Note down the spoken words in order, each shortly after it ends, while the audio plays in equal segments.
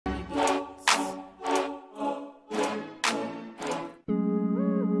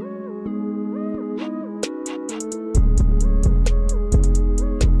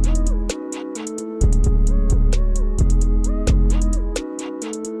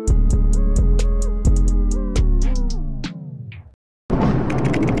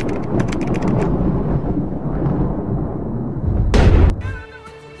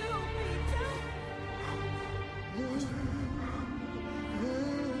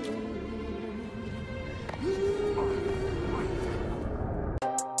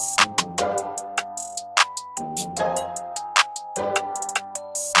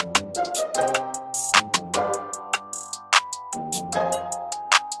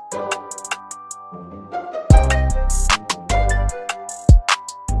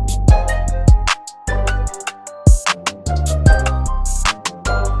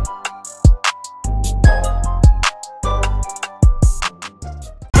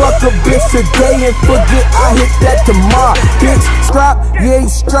bitch today and forget I hit that tomorrow. Bitch, Scrapp, you ain't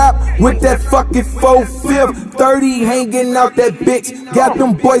strapped with that fucking 4/5. 30 hanging out that bitch. Got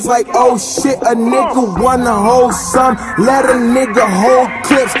them boys like, oh shit, a nigga wanna hold some. Let a nigga hold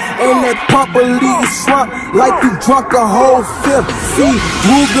clips. And that pumper leave you shrunk like you drunk a whole fifth. See,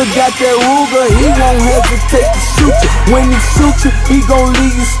 Ruger got that Ruger, he won't hesitate to shoot you. When he shoot you, he gon'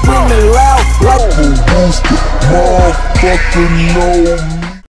 leave you screaming loud like a rooster. Motherfucker know me.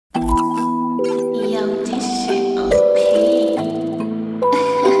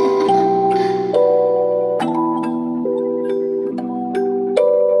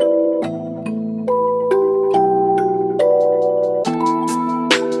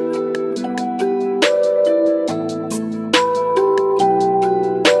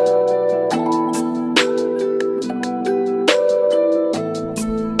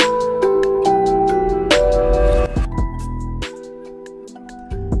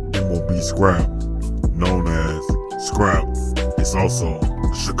 M.O.B. Scrapp, known as Scrapp, is also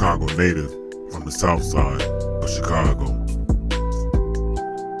a Chicago native from the south side of Chicago.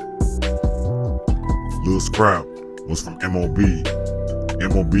 Lil Scrapp was from M.O.B.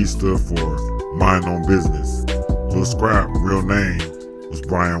 M.O.B. stood for Mind on Business. Lil Scrapp real name was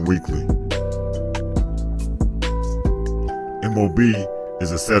Brian Weekly. M.O.B.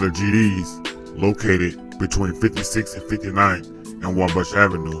 is a set of GDs located between 56th and 59th and Wabash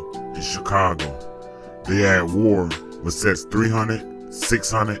Avenue in Chicago. They had war with sets 300,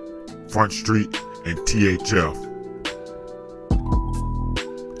 600, Front Street, and THF.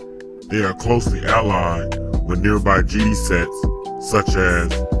 They are closely allied with nearby GD sets such as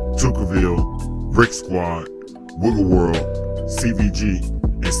Tuckerville, Brick Squad, Wiggle World, CVG,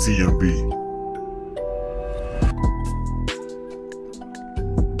 and CMB.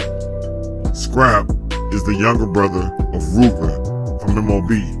 Scrapp is the younger brother of Ruger from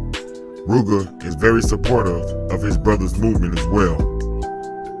M.O.B. Ruger is very supportive of his brother's movement as well.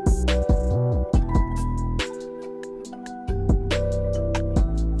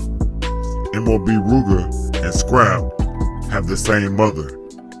 M.O.B. Ruger and Scrapp have the same mother.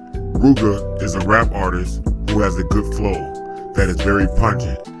 Ruger is a rap artist who has a good flow that is very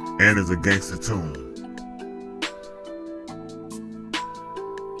pungent and is a gangster tune.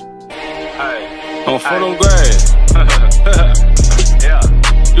 On foot on grass.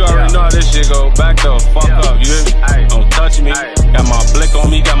 You already know how this shit go. Back the fuck up, you hear me? Don't touch me. Got my blick on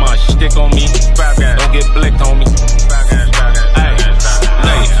me, got my stick on me. Don't get blicked on me.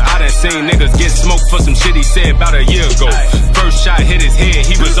 I done seen niggas get smoked for some shit he said about a year ago. First shot hit his head,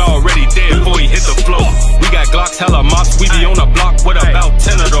 he was already dead before he hit the floor. We got Glocks, hella mops, we be on the block with about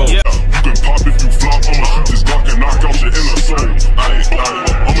 10 of those. You can pop if you flop, I'ma shoot this Glock and knock out your inner soul.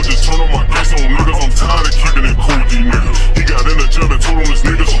 I'ma just turn on my gas on niggas, I'm tired of keeping it cool with these niggas. He got in the gym and told on this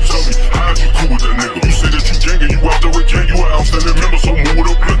nigga, so tell me, how'd you cool with that nigga? You say that you gangin', you out there with gang, you an outstanding member, so move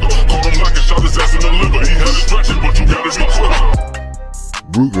with a blicker. Caught him like a shot his ass in the liver, he had it stretching, but you gotta be quicker.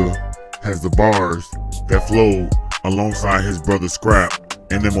 Ruger has the bars that flowed alongside his brother Scrapp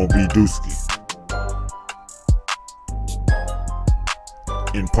and M.O.B. Dooski.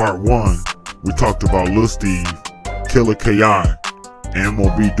 In part 1, we talked about Lil Steve, Killer K.I., and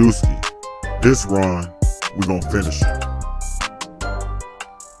M.O.B. Dooski. This run, we gon' finish it.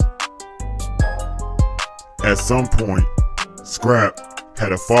 At some point, Scrapp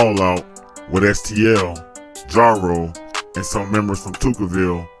had a fallout with STL, Jarro, and some members from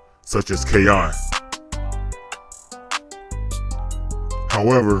Tuckerville, such as K.I.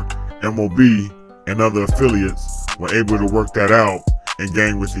 However, M.O.B. and other affiliates were able to work that out and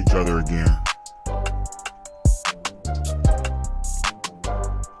gang with each other again.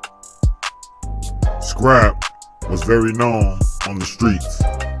 Scrapp was very known on the streets.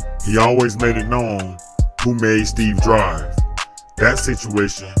 He always made it known who made Steve drive. That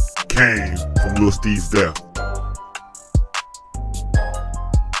situation came from Lil Steve's death.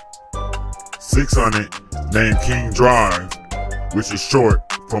 600 named King Drive, which is short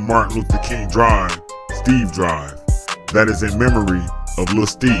for Martin Luther King Drive, Steve Drive. That is in memory of Lil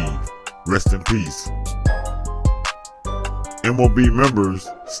Steve. Rest in peace. M.O.B. members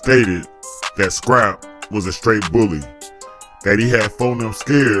stated that Scrapp was a straight bully, that he had phoned them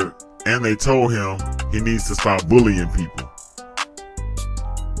scared, and they told him he needs to stop bullying people,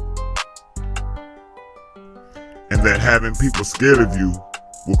 and that having people scared of you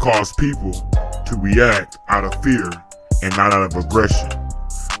will cause people to react out of fear and not out of aggression.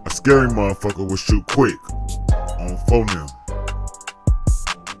 A scary motherfucker will shoot quick on phone them.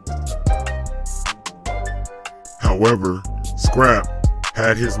 However, Scrapp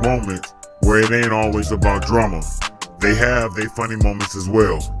had his moments where it ain't always about drama. They have their funny moments as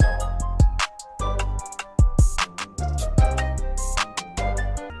well.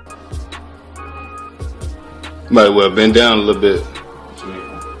 Might well bend down a little bit.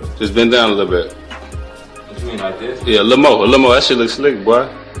 Just bend down a little bit. What you mean, like this? Yeah, a little more. That shit looks slick, boy.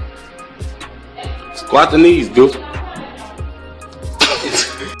 Squat the knees, goof.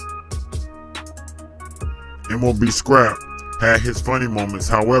 M.O.B. Scrapp had his funny moments,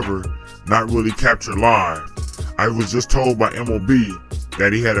 however, not really captured live. I was just told by M.O.B.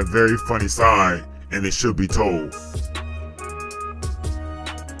 that he had a very funny side, and it should be told.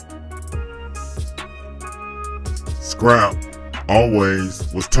 Scrapp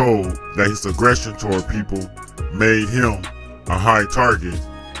always was told that his aggression toward people made him a high target,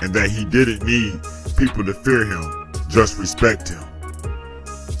 and that he didn't need people to fear him, just respect him.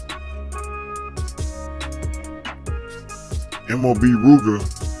 M.O.B. Ruger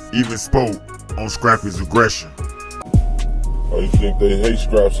even spoke on Scrappy's aggression. Why you think they hate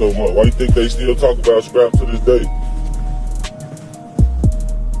Scrapp so much? Why you think they still talk about Scrapp to this day?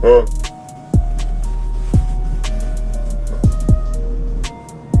 Huh?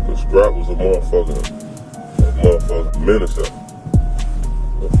 Cause Scrapp was a motherfucking minister.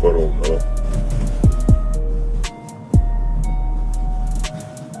 If I don't know.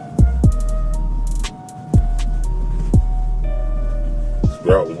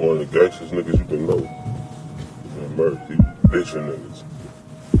 Scrapp was one of the gangsters niggas you can know. And murder people, bitching niggas.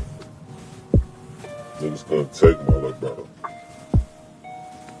 Niggas couldn't take my luck brother.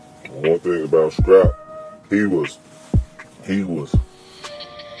 And one thing about Scrapp, he was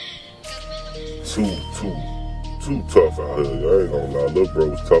too tough out here. I ain't gonna lie, little bro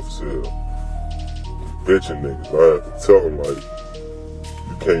was tough as hell. Bitching niggas. I had to tell him like,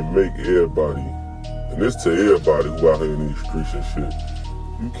 you can't make everybody, and this to everybody who out here in these streets and shit.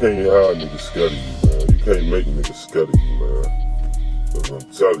 You can't have niggas scared of you, man. You can't make niggas scared of you, man. Cause I'm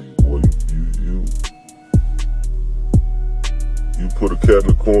telling you, boy, you put a cat in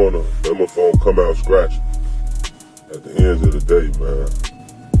the corner, that motherfucker come out scratching. At the end of the day, man.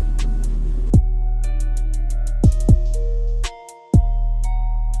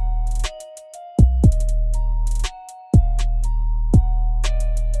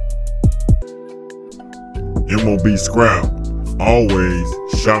 M.O.B. Scrapp always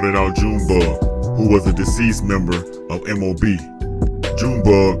shouted out Junebug, who was a deceased member of M.O.B.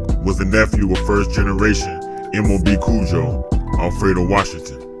 Junebug was the nephew of first generation M.O.B. Cujo, Alfredo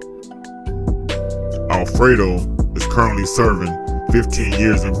Washington. Alfredo is currently serving 15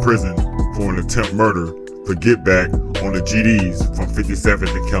 years in prison for an attempt murder for get back on the GDs from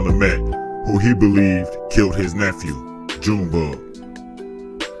 57th and Calumet, who he believed killed his nephew, Junebug.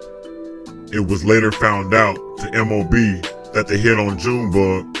 It was later found out to M.O.B. that the hit on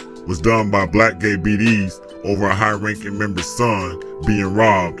Junebug was done by black gay BDs over a high-ranking member's son being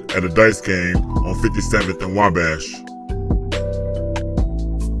robbed at a dice game on 57th and Wabash.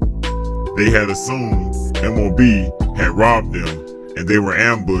 They had assumed M.O.B. had robbed them, and they were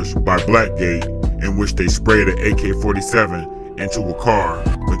ambushed by Blackgate, in which they sprayed an AK-47 into a car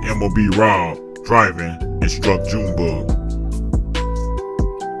with M.O.B. Rob driving and struck Junebug.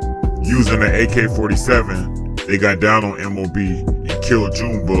 Using an AK-47, they got down on M.O.B. and killed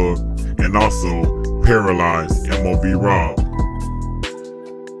Junebug and also paralyzed M.O.B. Rob.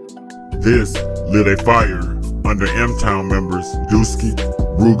 This lit a fire under M-Town members Dusky,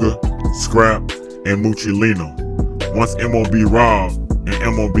 Ruger, Scrapp, and Mucciolino. Once M.O.B. Rob and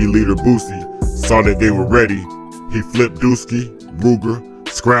M.O.B. leader Boosie saw that they were ready, he flipped Dusky, Ruger,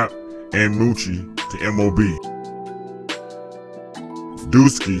 Scrapp, and Mucci to M.O.B.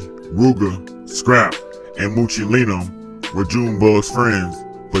 Dusky, Ruger, Scrapp, and Mucciolino were Junebug's friends,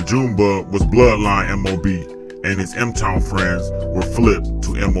 but Junebug was bloodline M.O.B. and his M-Town friends were flipped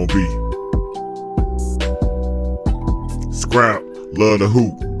to M.O.B. Scrapp loved to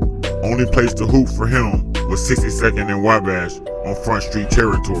hoop. Only place to hoop for him was 62nd and Wabash on Front Street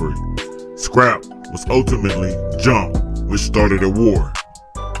territory. Scrapp was ultimately jumped, which started a war.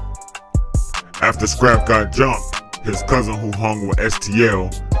 After Scrapp got jumped, his cousin who hung with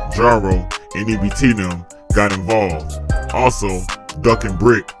STL, Jaro, and EBT them got involved. Also, Duck and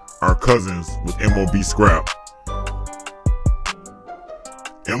Brick are cousins with M.O.B. Scrapp.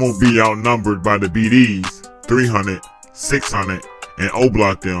 M.O.B. outnumbered by the BDs, 300, 600, and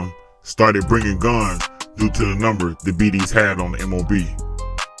O-Block them started bringing guns due to the number the BDs had on the M.O.B.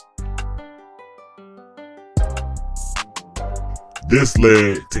 This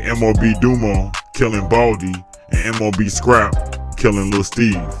led to M.O.B. Dumo killing Baldy and M.O.B. Scrapp killing Lil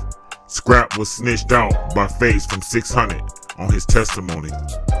Steve. Scrapp was snitched out by Face from 600 on his testimony.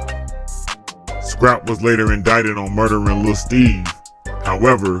 Scrapp was later indicted on murdering Lil Steve.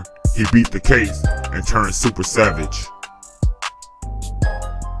 However, he beat the case and turned super savage.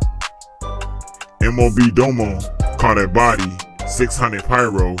 M.O.B. Domo caught a body, 600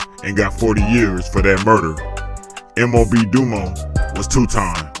 pyro, and got 40 years for that murder. M.O.B. Domo was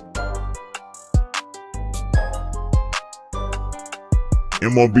two-time.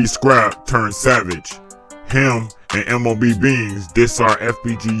 M.O.B. Scrapp turned savage. Him and M.O.B. Beans dissed our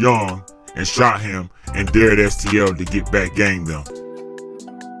FBG Young and shot him and dared STL to get back gang them.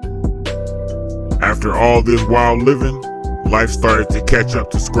 After all this wild living, life started to catch up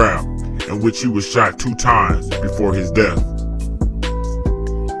to Scrapp, in which he was shot 2 times before his death.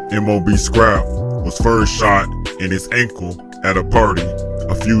 M.O.B. Scrapp was first shot in his ankle at a party.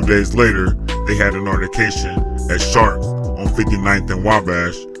 A few days later, they had an altercation at Sharks on 59th and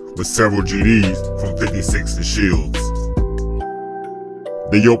Wabash with several GDs from 56 and Shields.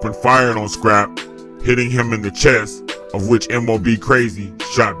 They opened fire on Scrapp, hitting him in the chest, of which M.O.B. Crazy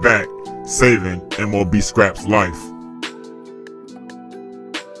shot back, saving M.O.B. Scrapp's life.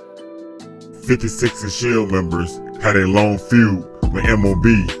 56 and Shield members had a long feud with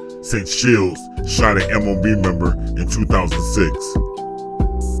M.O.B. since Shields shot an M.O.B. member in 2006.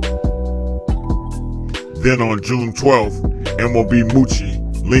 Then on June 12th, M.O.B. Moochie,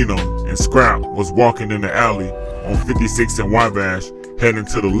 Lino, and Scrapp was walking in the alley on 56 and Wabash heading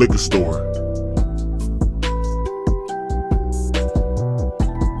to the liquor store.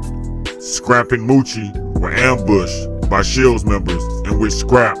 Scrapp and Moochie were ambushed by Shields members, in which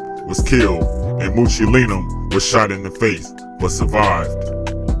Scrapp was killed and Moochie Lino was shot in the face but survived.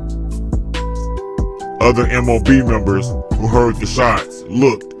 Other M.O.B. members who heard the shots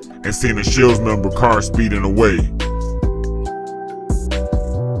looked and seen a Shields member car speeding away.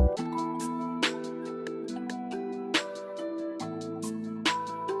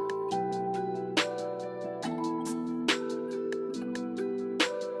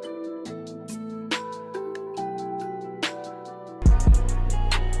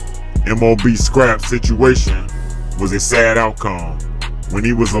 M.O.B. Scrapp's situation was a sad outcome. When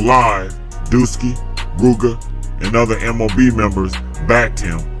he was alive, Dusky, Ruger, and other M.O.B. members backed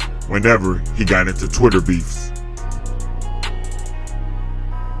him whenever he got into Twitter beefs.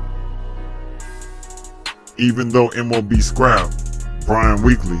 Even though M.O.B. Scrapp, Brian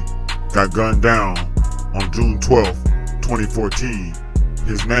Weekly, got gunned down on June 12, 2014,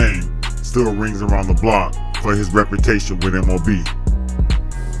 his name still rings around the block for his reputation with M.O.B.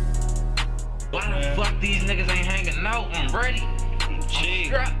 Why the fuck these niggas ain't hanging out? I'm ready.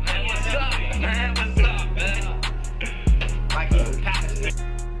 Scrap, man, what's up, man? What's up, man? Like he's passionate.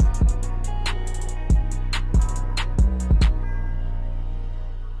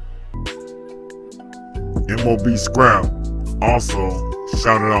 M.O.B. Scrapp also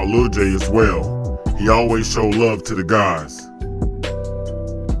shouted out Lil J as well. He always showed love to the guys.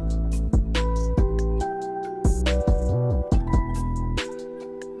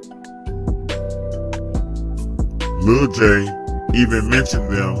 Lil J even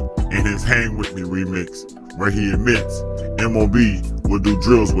mentioned them in his Hang With Me remix, where he admits M.O.B. will do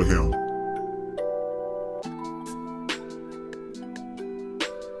drills with him.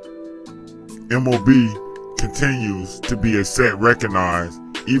 M.O.B. continues to be a set recognized,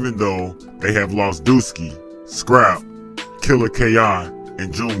 even though they have lost Dusky, Scrapp, Killer K.I.,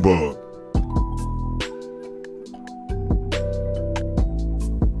 and Junebug.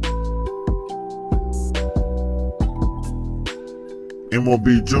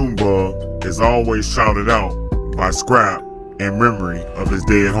 M.O.B. Junebug is always shouted out by Scrapp in memory of his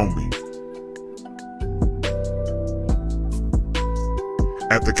dead homie.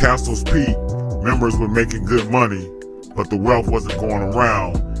 At the castle's peak, members were making good money, but the wealth wasn't going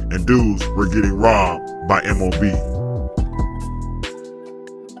around and dudes were getting robbed by M.O.B.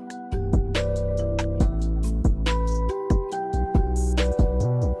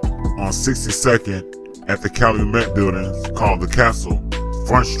 On 62nd, at the Calumet buildings called the Castle,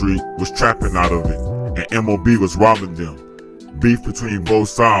 Front Street was trapping out of it, and M.O.B. was robbing them. Beef between both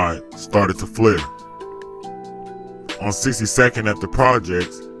sides started to flare. On 62nd at the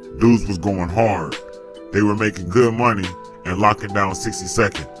projects, dudes was going hard. They were making good money and locking down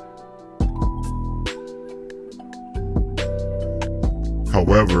 62nd.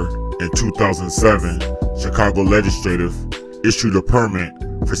 However, in 2007, Chicago legislative issued a permit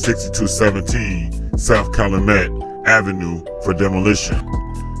for 6217 South Calumet Avenue for demolition.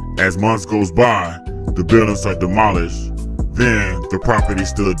 As months goes by, the buildings are demolished. Then the property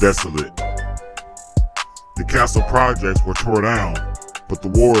stood desolate. The castle projects were torn down, but the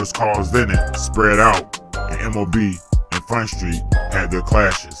wars caused in it spread out, and M.O.B. and Front Street had their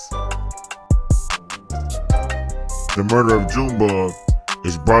clashes. The murder of Junebug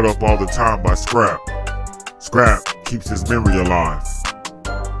is brought up all the time by Scrapp. Scrapp keeps his memory alive.